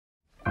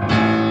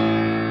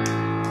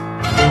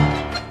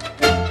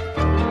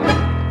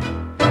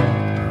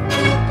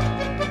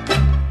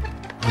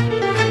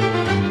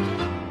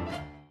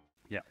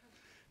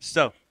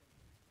So,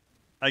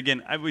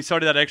 again, we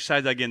started that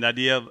exercise, again, the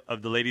idea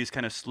of the ladies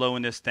kind of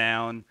slowing this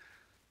down,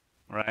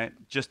 right?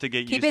 Just to get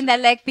used Keeping to the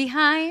leg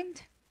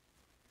behind.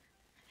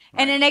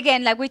 And right? then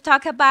again, like we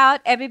talk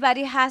about,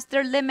 everybody has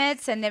their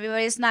limits and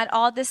everybody's not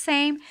all the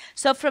same.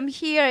 So from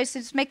here, it's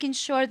just making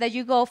sure that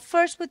you go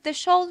first with the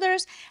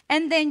shoulders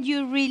and then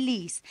you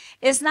release.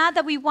 It's not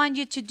that we want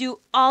you to do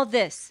all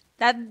this.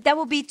 That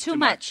will be too Too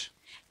much. much.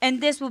 And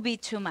this will be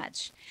too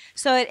much.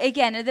 So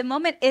again, at the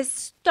moment, it's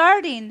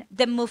starting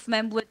the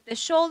movement with the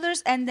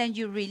shoulders and then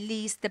you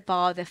release the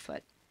ball of the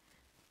foot.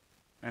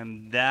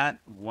 And that,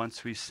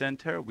 once we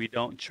send her, we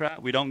don't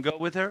go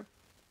with her.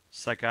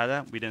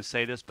 Sacada, we didn't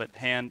say this, but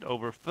hand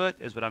over foot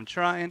is what I'm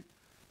trying.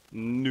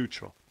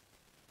 Neutral.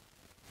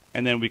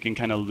 And then we can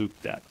kind of loop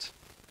that.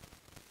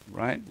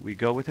 Right? We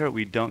go with her,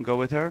 we don't go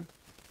with her.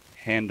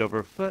 Hand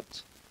over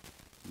foot,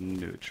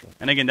 neutral.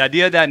 And again, the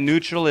idea of that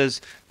neutral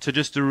is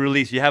to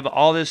release. You have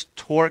all this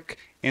torque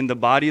in the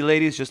body,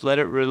 ladies. Just let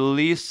it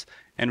release,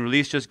 and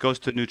release just goes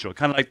to neutral.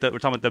 Kind of like we're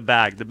talking about the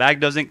bag. The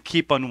bag doesn't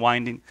keep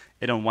unwinding.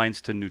 It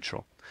unwinds to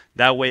neutral.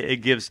 That way it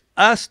gives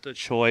us the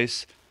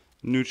choice,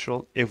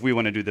 neutral, if we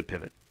want to do the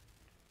pivot.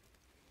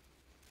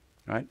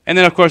 Right? And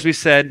then, of course, we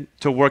said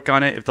to work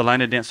on it, if the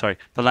line of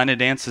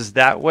dance is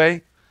that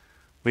way,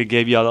 we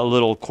gave you a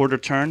little quarter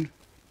turn.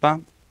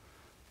 Bump,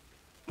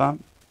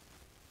 bump.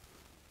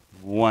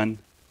 1,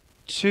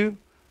 2,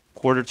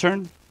 quarter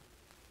turn.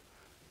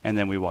 And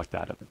then we walked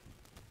out of it.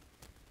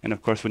 And,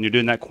 of course, when you're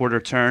doing that quarter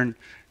turn,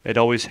 it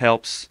always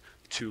helps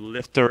to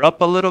lift her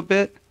up a little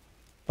bit.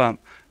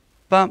 Bump,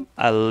 bump.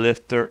 I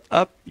lift her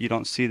up. You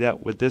don't see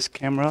that with this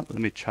camera. Let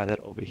me try that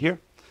over here.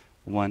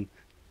 1,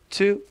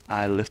 2.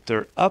 I lift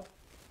her up.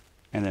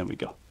 And then we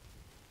go.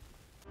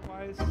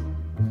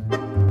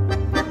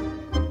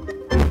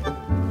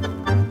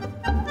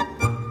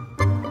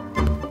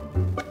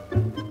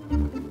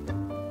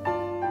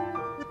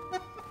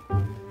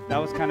 That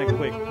was kind of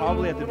quick.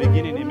 Probably at the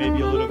beginning it may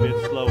be a little bit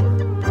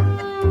slower.